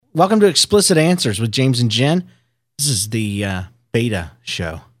Welcome to Explicit Answers with James and Jen. This is the beta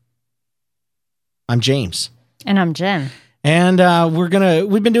show. I'm James. And I'm Jen. And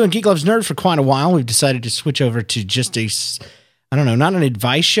we've been doing Geek Loves Nerd for quite a while. We've decided to switch over to just not an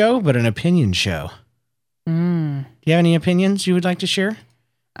advice show, but an opinion show. Do you have any opinions you would like to share?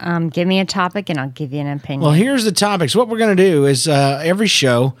 Give me a topic and I'll give you an opinion. Well, here's the topics. What we're going to do is every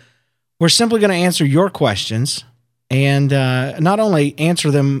show, we're simply going to answer your questions and not only answer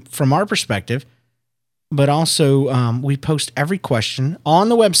them from our perspective, but also we post every question on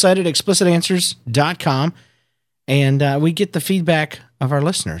the website at explicitanswers.com, and we get the feedback of our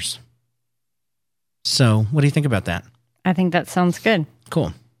listeners. So what do you think about that? I think that sounds good.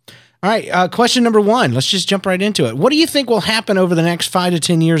 Cool. All right, question number 1. Let's just jump right into it. What do you think will happen over the next 5 to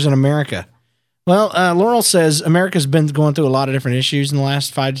 10 years in America? Well, Laurel says America's been going through a lot of different issues in the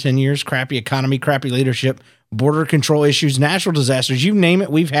last 5 to 10 years. Crappy economy, crappy leadership, border control issues, natural disasters. You name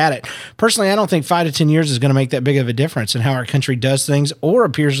it, we've had it. Personally, I don't think 5 to 10 years is going to make that big of a difference in how our country does things or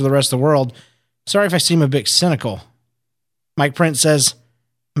appears to the rest of the world. Sorry if I seem a bit cynical. Mike Prince says,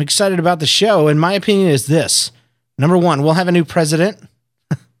 I'm excited about the show, and my opinion is this. Number 1, we'll have a new president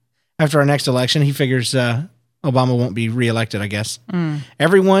after our next election. He figures Obama won't be reelected, I guess.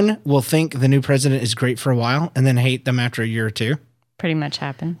 Everyone will think the new president is great for a while and then hate them after a year or two. Pretty much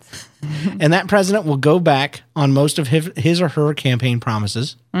happens. And that president will go back on most of his or her campaign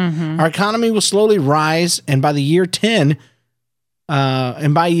promises. Our economy will slowly rise, and by year 10,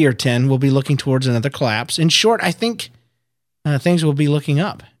 we'll be looking towards another collapse. In short, I think things will be looking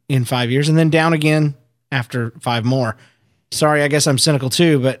up in 5 years and then down again after 5 more. Sorry, I guess I'm cynical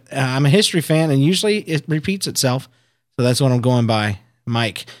too, but I'm a history fan, and usually it repeats itself. So that's what I'm going by,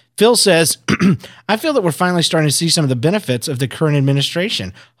 Mike. Phil says, I feel that we're finally starting to see some of the benefits of the current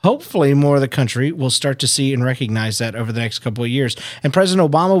administration. Hopefully more of the country will start to see and recognize that over the next couple of years, and President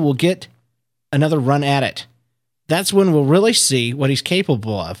Obama will get another run at it. That's when we'll really see what he's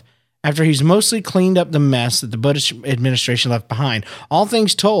capable of, after he's mostly cleaned up the mess that the Bush administration left behind. All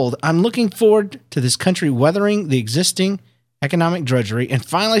things told, I'm looking forward to this country weathering the existing economic drudgery and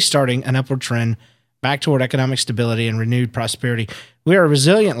finally starting an upward trend back toward economic stability and renewed prosperity. We are a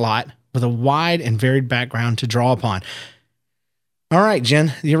resilient lot with a wide and varied background to draw upon. All right,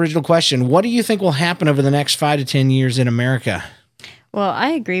 Jen, the original question. What do you think will happen over the next 5 to 10 years in America? Well, I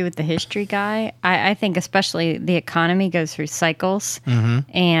agree with the history guy. I think especially the economy goes through cycles.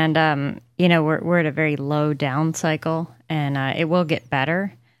 And, we're at a very low down cycle, and it will get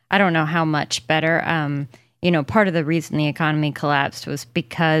better. I don't know how much better. Part of the reason the economy collapsed was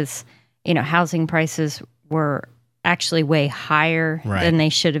because, housing prices were actually way higher than they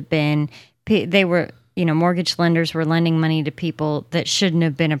should have been. They were, mortgage lenders were lending money to people that shouldn't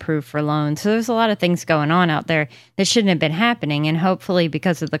have been approved for loans. So there's a lot of things going on out there that shouldn't have been happening. And hopefully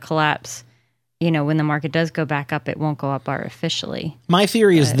because of the collapse, when the market does go back up, it won't go up artificially. My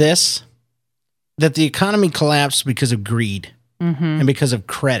theory is this, that the economy collapsed because of greed and because of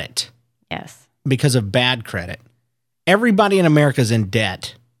credit. Yes. Because of bad credit. Everybody in America is in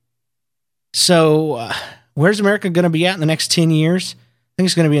debt. So where's America going to be at in the next 10 years? I think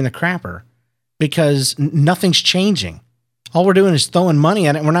it's going to be in the crapper because nothing's changing. All we're doing is throwing money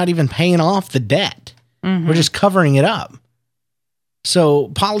at it. And we're not even paying off the debt. We're just covering it up. So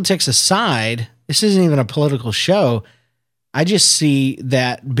politics aside, this isn't even a political show. I just see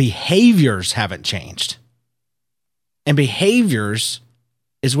that behaviors haven't changed. And behaviors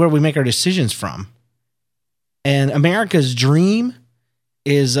is where we make our decisions from. And America's dream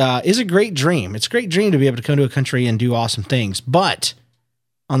is a great dream. It's a great dream to be able to come to a country and do awesome things. But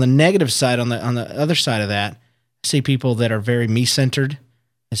on the negative side, on the other side of that, I see people that are very me-centered.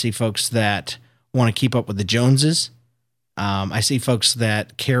 I see folks that want to keep up with the Joneses. I see folks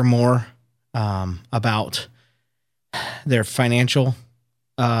that care more about their financial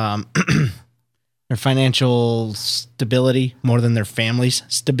stability more than their family's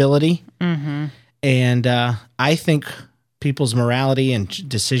stability. And I think people's morality and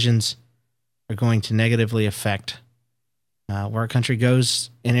decisions are going to negatively affect where our country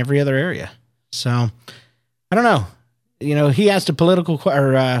goes in every other area. So I don't know. He asked a political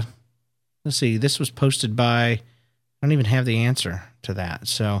let's see, this was posted by, I don't even have the answer to that.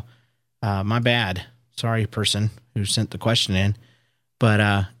 So my bad. Sorry, person who sent the question in. But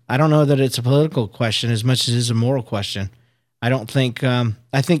I don't know that it's a political question as much as it is a moral question. I don't think.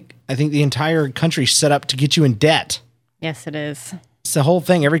 I think the entire country's set up to get you in debt. Yes, it is. It's the whole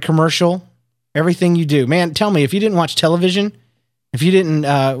thing. Every commercial, everything you do. Man, tell me, if you didn't watch television, if you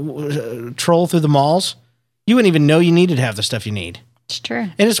didn't troll through the malls, you wouldn't even know you needed to have the stuff you need. It's true.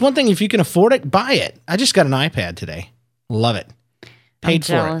 And it's one thing if you can afford it, buy it. I just got an iPad today. Love it. Paid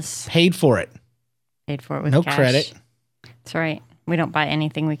for jealous. it. Paid for it. Paid for it with no cash. credit. That's right. We don't buy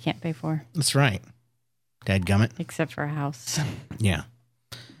anything we can't pay for. That's right. Dadgummit. Except for a house. Yeah.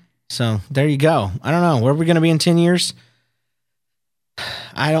 So there you go. I don't know. Where are we going to be in 10 years?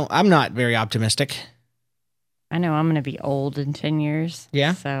 I'm not very optimistic. I know I'm going to be old in 10 years.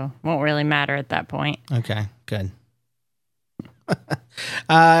 Yeah. So won't really matter at that point. Okay, good.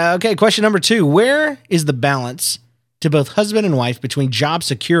 Okay, question number 2. Where is the balance to both husband and wife between job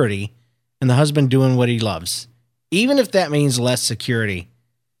security and the husband doing what he loves, even if that means less security?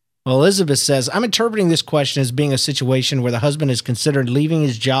 Well, Elizabeth says, I'm interpreting this question as being a situation where the husband is considered leaving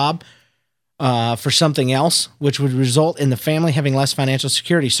his job for something else, which would result in the family having less financial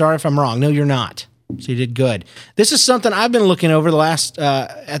security. Sorry if I'm wrong. No, you're not. So you did good. This is something I've been looking over the last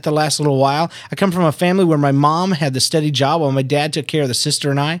little while. I come from a family where my mom had the steady job while my dad took care of the sister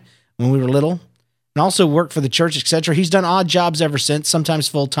and I when we were little, and also worked for the church, etc. He's done odd jobs ever since, sometimes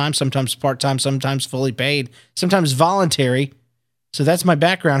full-time, sometimes part-time, sometimes fully paid, sometimes voluntary. So that's my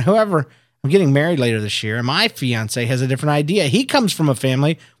background. However, I'm getting married later this year, and my fiance has a different idea. He comes from a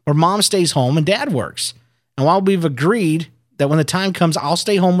family where mom stays home and dad works. And while we've agreed that when the time comes, I'll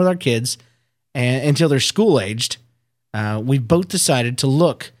stay home with our kids and until they're school-aged, we've both decided to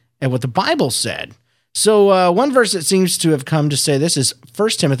look at what the Bible said. So one verse that seems to have come to say this is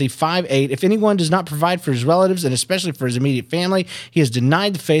 1 Timothy 5:8. If anyone does not provide for his relatives, and especially for his immediate family, he has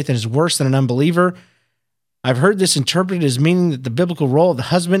denied the faith and is worse than an unbeliever. I've heard this interpreted as meaning that the biblical role of the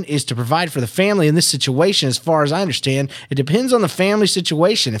husband is to provide for the family in this situation. As far as I understand, it depends on the family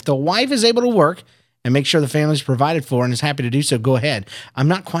situation. If the wife is able to work and make sure the family is provided for and is happy to do so, go ahead. I'm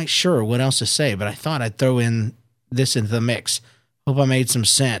not quite sure what else to say, but I thought I'd throw in this into the mix. Hope I made some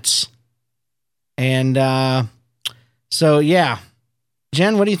sense. And so, yeah.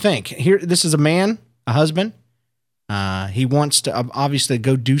 Jen, what do you think? Here, this is a man, a husband. He wants to obviously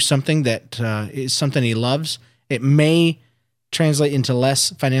go do something that is something he loves. It may translate into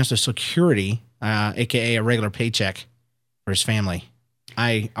less financial security, a.k.a. a regular paycheck for his family.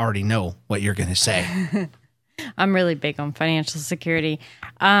 I already know what you're going to say. I'm really big on financial security.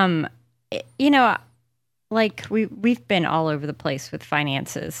 You know, like we've been all over the place with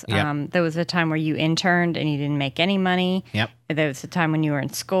finances. Yep. There was a time where you interned and you didn't make any money. Yep. There was a time when you were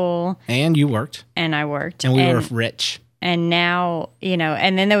in school. And you worked. And I worked. And we were rich. And now, you know,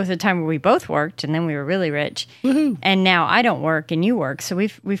 and then there was a time where we both worked and then we were really rich. Woohoo. And now I don't work and you work. So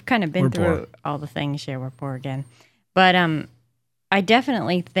we've kind of been through poor. all the things. Yeah, we're poor again. But I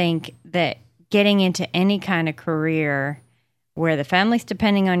definitely think that getting into any kind of career where the family's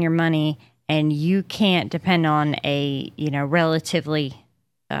depending on your money and you can't depend on a, you know, relatively,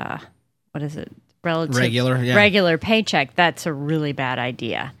 regular paycheck, that's a really bad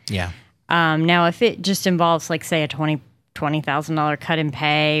idea. Yeah. Now, if it just involves, like, say, a $20,000 cut in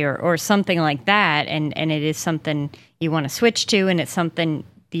pay or something like that, and it is something you want to switch to, and it's something,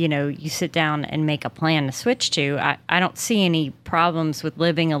 you know, you sit down and make a plan to switch to, I don't see any problems with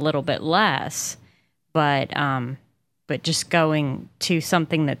living a little bit less, but just going to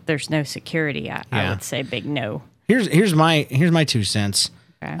something that there's no security, I would say big no. Here's my 2 cents.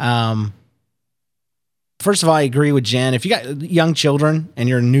 Okay. First of all, I agree with Jen. If you got young children and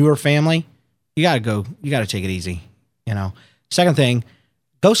you're a newer family, you got to take it easy, you know. Second thing,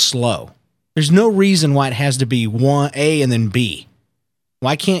 go slow. There's no reason why it has to be A and then B.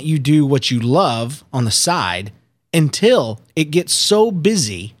 Why can't you do what you love on the side until it gets so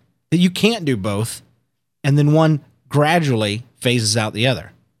busy that you can't do both, and then one gradually phases out the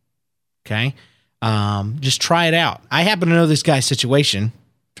other? Okay? Just try it out. I happen to know this guy's situation.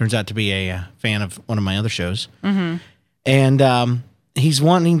 Turns out to be a fan of one of my other shows. Mm-hmm. And he's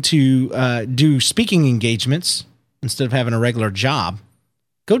wanting to do speaking engagements instead of having a regular job.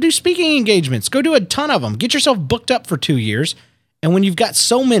 Go do speaking engagements. Go do a ton of them. Get yourself booked up for 2 years. And when you've got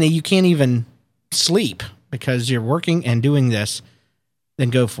so many, you can't even sleep because you're working and doing this, then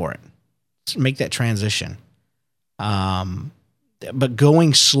go for it. Make that transition. But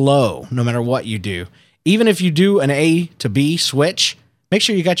going slow, no matter what you do. Even if you do an A to B switch, make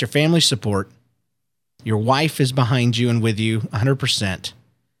sure you got your family support. Your wife is behind you and with you 100%.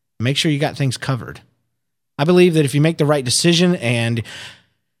 Make sure you got things covered. I believe that if you make the right decision and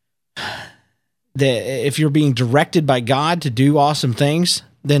if you're being directed by God to do awesome things,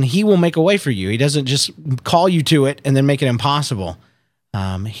 then he will make a way for you. He doesn't just call you to it and then make it impossible.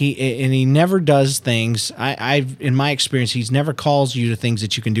 He never does things. In my experience, he's never calls you to things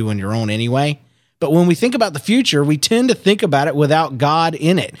that you can do on your own anyway. But when we think about the future, we tend to think about it without God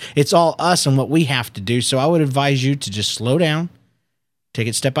in it. It's all us and what we have to do. So I would advise you to just slow down, take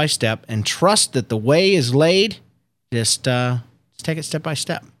it step by step, and trust that the way is laid. Just Just take it step by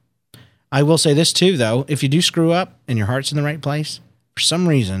step. I will say this too, though. If you do screw up and your heart's in the right place, for some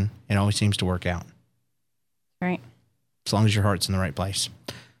reason, it always seems to work out. Right. As long as your heart's in the right place.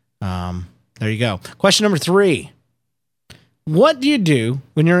 There you go. Question number 3. What do you do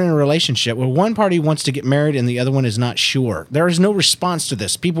when you're in a relationship where one party wants to get married and the other one is not sure? There is no response to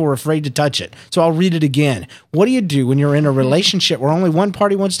this. People were afraid to touch it. So I'll read it again. What do you do when you're in a relationship where only one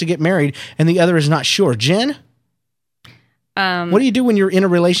party wants to get married and the other is not sure? Jen? What do you do when you're in a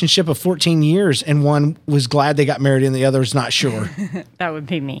relationship of 14 years and one was glad they got married and the other is not sure? That would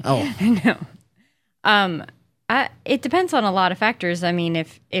be me. Oh. No. It depends on a lot of factors. I mean,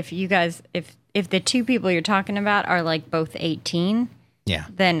 if you guys, if the two people you're talking about are like both 18, yeah,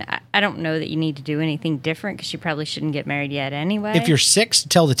 then I don't know that you need to do anything different because you probably shouldn't get married yet anyway. If you're 6,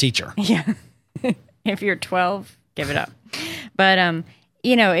 tell the teacher. Yeah. If you're 12, give it up. But,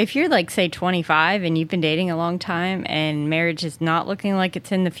 if you're like, say, 25 and you've been dating a long time and marriage is not looking like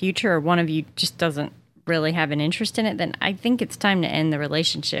it's in the future or one of you just doesn't really have an interest in it, then I think it's time to end the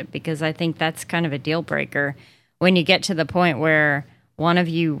relationship because I think that's kind of a deal breaker. When you get to the point where one of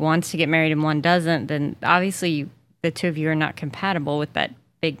you wants to get married and one doesn't, then obviously the two of you are not compatible with that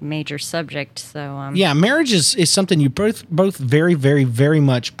big major subject. So yeah, marriage is something you both very, very, very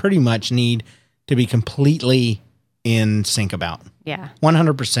much, pretty much need to be completely in sync about. Yeah.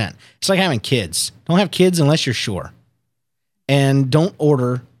 100%. It's like having kids. Don't have kids unless you're sure. And don't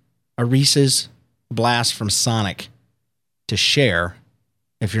order a Reese's Blast from Sonic to share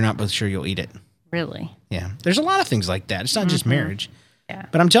if you're not both sure you'll eat it. Really? Yeah. There's a lot of things like that. It's not just marriage. Yeah.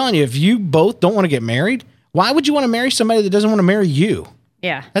 But I'm telling you, if you both don't want to get married, why would you want to marry somebody that doesn't want to marry you?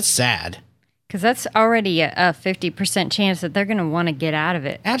 Yeah. That's sad. Because that's already a 50% chance that they're going to want to get out of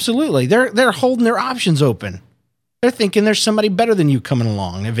it. Absolutely. They're holding their options open. They're thinking there's somebody better than you coming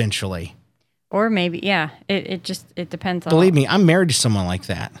along eventually. Or maybe, yeah, it depends on. Believe me, I'm married to someone like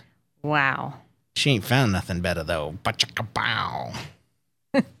that. Wow. She ain't found nothing better though. Ba-chicka-bow.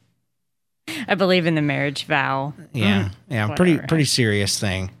 I believe in the marriage vow. Yeah, yeah, Whatever. pretty serious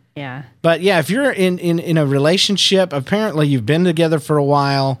thing. Yeah. But yeah, if you're in a relationship, apparently you've been together for a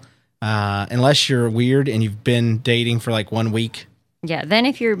while, unless you're weird and you've been dating for like 1 week. Yeah. Then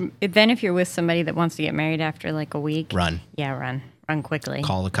if you're with somebody that wants to get married after like a week, Run. Yeah, run quickly.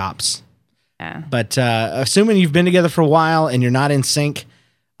 Call the cops. Yeah. But assuming you've been together for a while and you're not in sync,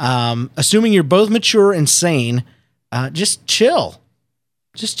 assuming you're both mature and sane, just chill.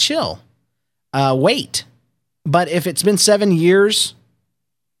 Just chill. Wait. But if it's been 7 years,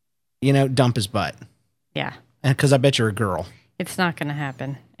 dump his butt. Yeah. And because I bet you're a girl. It's not going to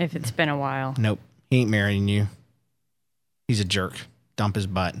happen if it's been a while. Nope. He ain't marrying you. He's a jerk. Dump his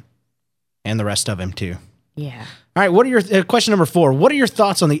butt. And the rest of him, too. Yeah. All right. What are your question number 4? What are your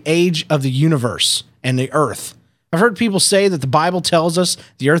thoughts on the age of the universe and the earth? I've heard people say that the Bible tells us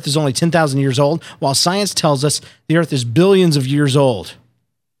the earth is only 10,000 years old, while science tells us the earth is billions of years old.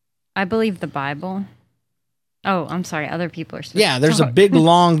 I believe the Bible. Oh, I'm sorry. Other people are. Yeah, there's a big,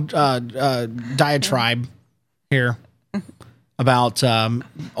 long diatribe here about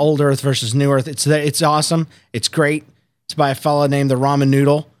old Earth versus new Earth. It's awesome. It's great. It's by a fellow named the Ramen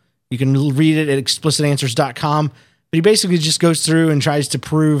Noodle. You can read it at explicitanswers.com. But he basically just goes through and tries to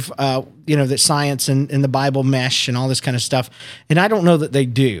prove, that science and the Bible mesh and all this kind of stuff. And I don't know that they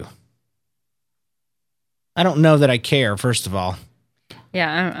do. I don't know that I care, first of all.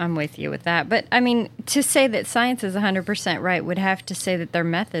 Yeah, I'm with you with that. But, I mean, to say that science is 100% right would have to say that their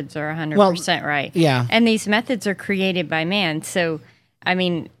methods are 100% right. Yeah. And these methods are created by man. So, I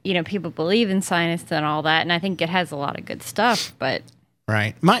mean, people believe in science and all that, and I think it has a lot of good stuff, but...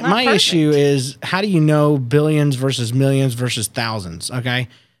 Right. My issue is, how do you know billions versus millions versus thousands? Okay.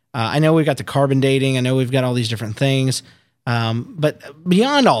 I know we've got the carbon dating. I know we've got all these different things. But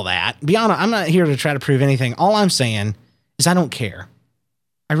beyond all that, I'm not here to try to prove anything. All I'm saying is I don't care.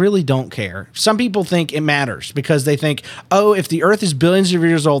 I really don't care. Some people think it matters because they think, oh, if the earth is billions of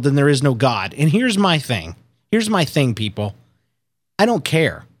years old, then there is no God. And here's my thing. Here's my thing, people. I don't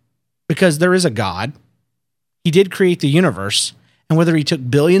care because there is a God. He did create the universe. And whether he took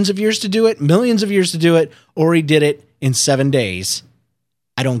billions of years to do it, millions of years to do it, or he did it in 7 days,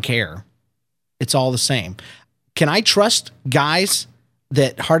 I don't care. It's all the same. Can I trust guys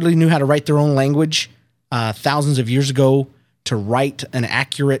that hardly knew how to write their own language thousands of years ago to write an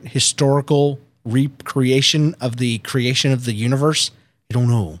accurate historical recreation of the creation of the universe? I don't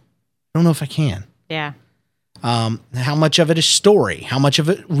know. I don't know if I can. Yeah. How much of it is story? How much of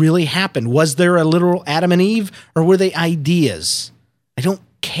it really happened? Was there a literal Adam and Eve, or were they ideas? I don't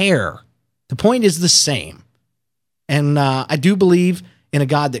care. The point is the same. And I do believe in a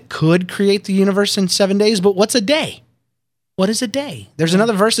God that could create the universe in 7 days, but what's a day? What is a day? There's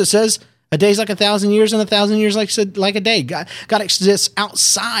another verse that says a day's like 1,000 years and 1,000 years like a day. God exists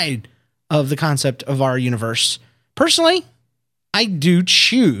outside of the concept of our universe. Personally, I do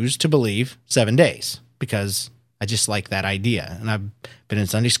choose to believe 7 days because I just like that idea. And I've been in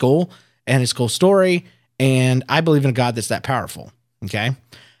Sunday school and it's a cool story. And I believe in a God that's that powerful. Okay.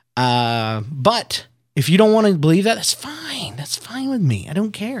 But if you don't want to believe that, that's fine. That's fine with me. I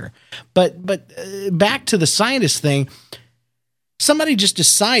don't care. But back to the scientist thing. Somebody just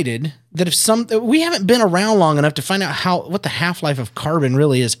decided that we haven't been around long enough to find out what the half-life of carbon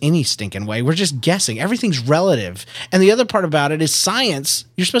really is any stinking way. We're just guessing. Everything's relative. And the other part about it is science.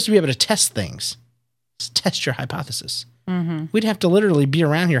 You're supposed to be able to test things. Just test your hypothesis. Mm-hmm. We'd have to literally be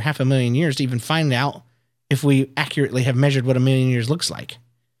around here 500,000 years to even find out if we accurately have measured what 1,000,000 years looks like.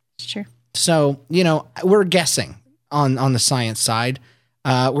 It's true. So, we're guessing on the science side.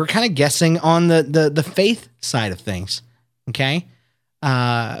 We're kind of guessing on the faith side of things. Okay.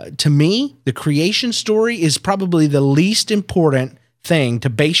 To me, the creation story is probably the least important thing to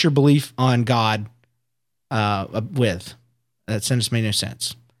base your belief on God with. That sentence made no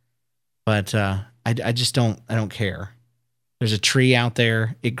sense. But I just don't care. There's a tree out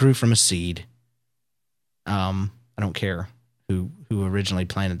there. It grew from a seed. I don't care who originally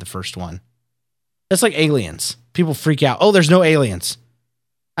planted the first one. That's like aliens. People freak out. Oh, there's no aliens.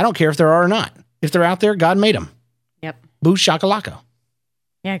 I don't care if there are or not. If they're out there, God made them. Yep. Boo shakalaka.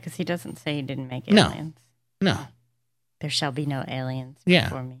 Yeah, because he doesn't say he didn't make No. aliens. No. There shall be no aliens Yeah.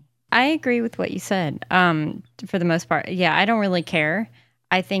 before me. I agree with what you said. For the most part, yeah, I don't really care.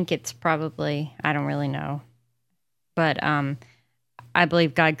 I think it's probably, I don't really know. But I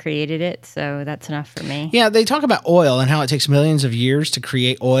believe God created it, so that's enough for me. Yeah, they talk about oil and how it takes millions of years to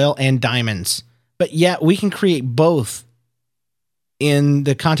create oil and diamonds. But yet we can create both in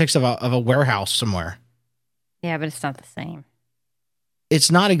the context of a warehouse somewhere. Yeah, but it's not the same.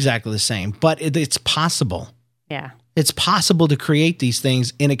 It's not exactly the same, but it's possible. Yeah. It's possible to create these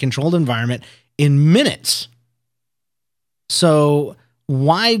things in a controlled environment in minutes. So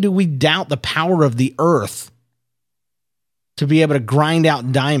why do we doubt the power of the earth to be able to grind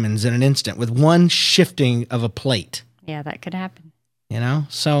out diamonds in an instant with one shifting of a plate? Yeah, that could happen.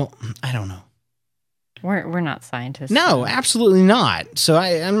 So I don't know. We're not scientists. No, absolutely not. So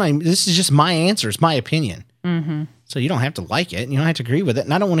this is just my answer. It's my opinion. Mm-hmm. So you don't have to like it. You don't have to agree with it.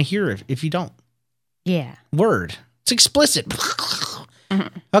 And I don't want to hear it if you don't. Yeah. Word. It's explicit. Mm-hmm.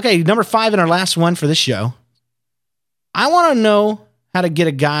 Okay, number 5 and our last one for this show. I want to know how to get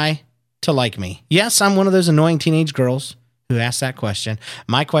a guy to like me. Yes, I'm one of those annoying teenage girls who asked that question.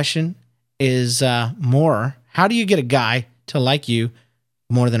 My question is more, how do you get a guy to like you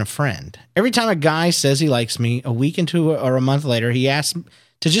more than a friend? Every time a guy says he likes me, a week into or a month later, he asks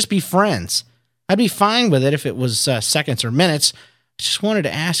to just be friends. I'd be fine with it if it was seconds or minutes. I just wanted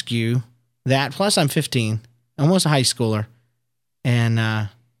to ask you that. Plus, I'm 15, almost a high schooler, and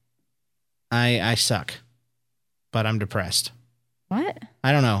I suck, but I'm depressed. What?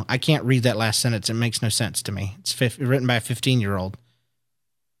 I don't know. I can't read that last sentence. It makes no sense to me. It's written by a 15-year-old.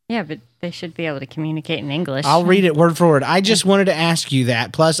 Yeah, but they should be able to communicate in English. I'll read it word for word. I just wanted to ask you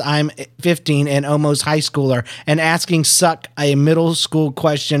that. Plus, I'm 15 and almost high schooler, and asking suck a middle school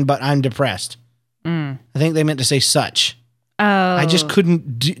question, but I'm depressed. I think they meant to say such. Oh. I just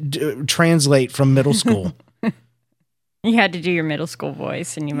couldn't translate from middle school. You had to do your middle school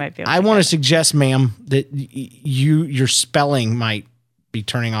voice, and you might be able to. I want to suggest, ma'am, that your spelling might be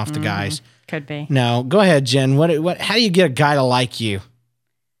turning off the guys. Could be. No, go ahead, Jen. How do you get a guy to like you?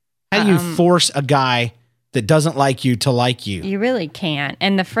 How do you force a guy that doesn't like you to like you? You really can't.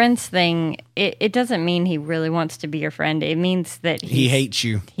 And the friends thing, it doesn't mean he really wants to be your friend. It means that he hates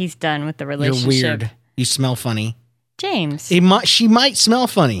you. He's done with the relationship. You're weird. You smell funny. James. She might smell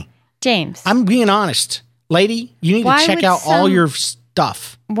funny. James. I'm being honest. Lady, you need to check out all your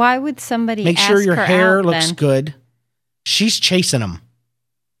stuff. Why would somebody make sure your hair out, looks then? good? She's chasing him.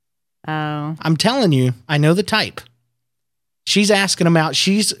 Oh. I'm telling you, I know the type. She's asking him out.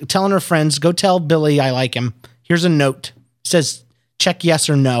 She's telling her friends, go tell Billy I like him. Here's a note. It says, check yes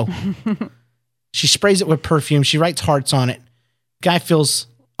or no. She sprays it with perfume. She writes hearts on it. Guy feels,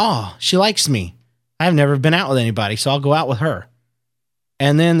 she likes me. I've never been out with anybody, so I'll go out with her.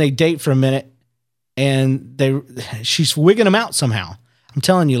 And then they date for a minute, and she's wigging him out somehow. I'm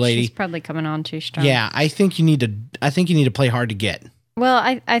telling you, lady. She's probably coming on too strong. Yeah, I think you need to play hard to get. Well,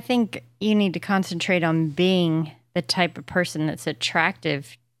 I think you need to concentrate on being the type of person that's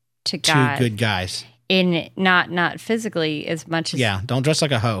attractive to guys. To good guys. In not physically as much as... Yeah, don't dress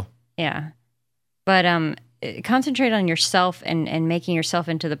like a hoe. Yeah. But concentrate on yourself and making yourself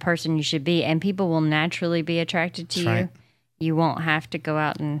into the person you should be, and people will naturally be attracted to you. Right. you won't have to go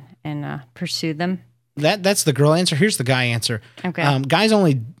out and pursue them. That's the girl answer. Here's the guy answer. Okay. Guys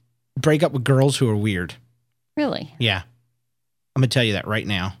only break up with girls who are weird. Really? Yeah. I'm going to tell you that right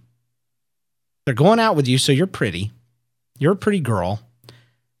now. They're going out with you, so you're pretty. You're a pretty girl.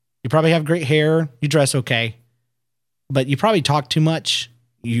 You probably have great hair. You dress okay. But you probably talk too much.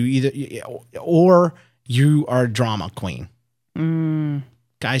 Or you are a drama queen.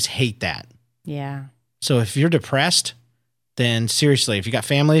 Guys hate that. Yeah. So if you're depressed, then seriously, if you got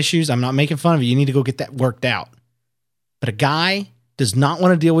family issues, I'm not making fun of you. You need to go get that worked out. But a guy does not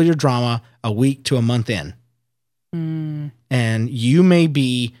want to deal with your drama a week to a month in. And you may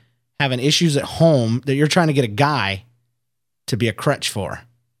be having issues at home that you're trying to get a guy to be a crutch for.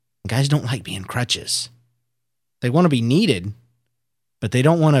 Guys don't like being crutches. They want to be needed, but they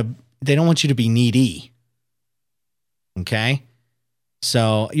don't want you to be needy. Okay?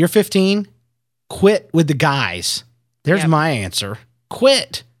 So you're 15, quit with the guys. There's my answer.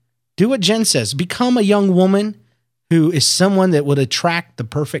 Quit. Do what Jen says. Become a young woman who is someone that would attract the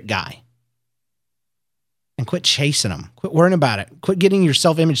perfect guy. And quit chasing them. Quit worrying about it. Quit getting your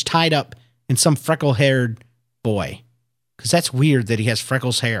self-image tied up in some freckle-haired boy. Because that's weird that he has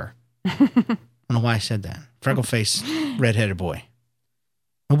freckles hair. I don't know why I said that. Freckle-faced, redheaded boy.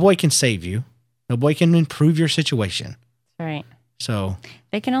 No boy can save you. No boy can improve your situation. Right. So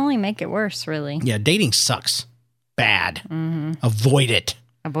they can only make it worse, really. Yeah, dating sucks. Bad. Avoid it.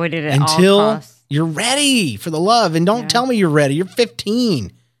 Avoid it at until all costs. You're ready for the love. And don't tell me you're ready. You're 15.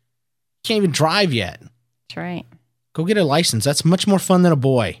 You can't even drive yet. That's right. Go get a license. That's much more fun than a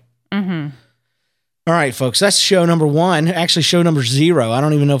boy. All right, folks. That's show number 1. Actually, show number 0. I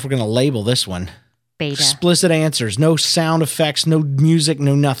don't even know if we're going to label this one. Beta. Explicit answers. No sound effects. No music.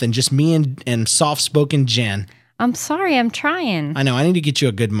 No nothing. Just me and soft-spoken Jen. I'm sorry. I'm trying. I know. I need to get you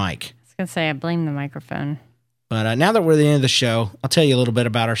a good mic. I was going to say, I blame the microphone. But now that we're at the end of the show, I'll tell you a little bit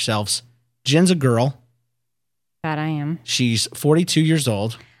about ourselves. Jen's a girl. That I am. She's 42 years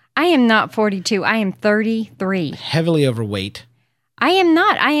old. I am not 42. I am 33. Heavily overweight. I am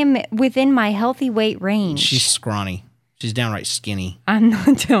not. I am within my healthy weight range. She's scrawny. She's downright skinny. I'm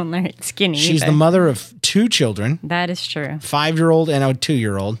not downright skinny She's either. the mother of 2 children. That is true. 5-year-old and a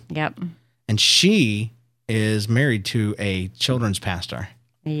 2-year-old. Yep. And she is married to a children's pastor.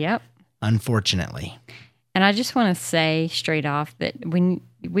 Yep. Unfortunately. And I just want to say straight off that when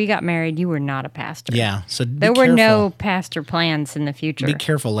we got married, you were not a pastor. Yeah. So there were no pastor plans in the future. Be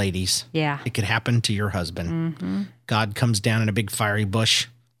careful, ladies. Yeah. It could happen to your husband. God comes down in a big fiery bush,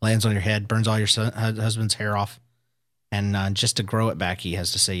 lands on your head, burns all your husband's hair off. And just to grow it back, he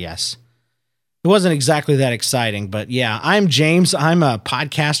has to say yes. It wasn't exactly that exciting, but yeah. I'm James. I'm a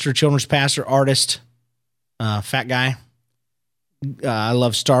podcaster, children's pastor, artist, fat guy. I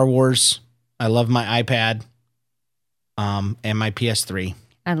love Star Wars. I love my iPad, and my PS3.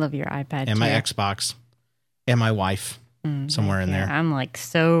 I love your iPad and too. my Xbox, and my wife, somewhere in there. I'm like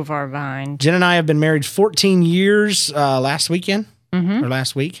so far behind. Jen and I have been married 14 years last weekend, or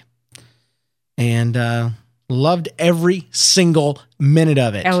last week, and loved every single minute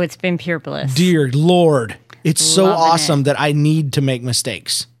of it. Oh, it's been pure bliss. Dear Lord, it's so Loving awesome that I need to make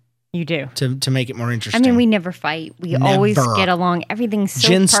mistakes. You do. To make it more interesting. I mean, we never fight. We always get along. Everything's so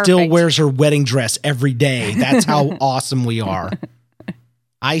Jen perfect. still wears her wedding dress every day. That's how awesome we are.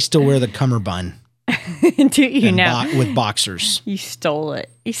 I still wear the cummerbund. Do you now? With boxers. You stole it.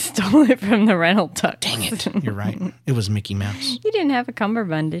 You stole it from the rental tux. Dang it. You're right. It was Mickey Mouse. You didn't have a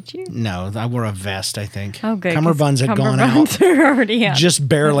cummerbund, did you? No, I wore a vest, I think. Oh, good. Cummerbunds had gone out. Are already out. Just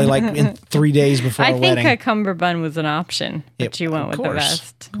barely, like in 3 days before our wedding. I think a cummerbund was an option, but you went with the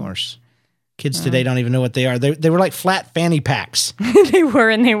vest. Of course. Kids today don't even know what they are. They were like flat fanny packs. They were,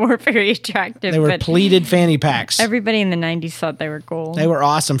 and they were very attractive. They were pleated fanny packs. Everybody in the 90s thought they were cool. They were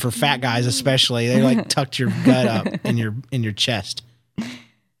awesome for fat guys, especially. They like tucked your gut up in your chest. It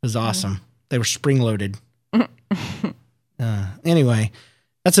was awesome. They were spring loaded. Anyway,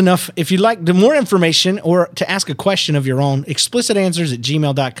 that's enough. If you'd like more information or to ask a question of your own,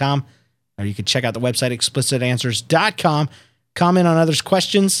 explicitanswers@gmail.com, or you can check out the website explicitanswers.com. Comment on others'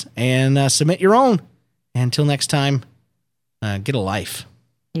 questions and submit your own. And until next time, get a life.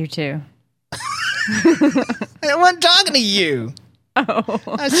 You too. I wasn't talking to you. Oh.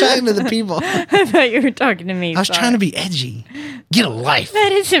 I was talking to the people. I thought you were talking to me. I was trying to be edgy. Get a life.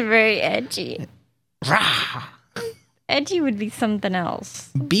 That isn't very edgy. Rah. Edgy would be something else.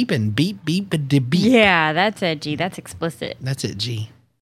 Beeping, beep, beep, beep. Yeah, that's edgy. That's explicit. That's it, G.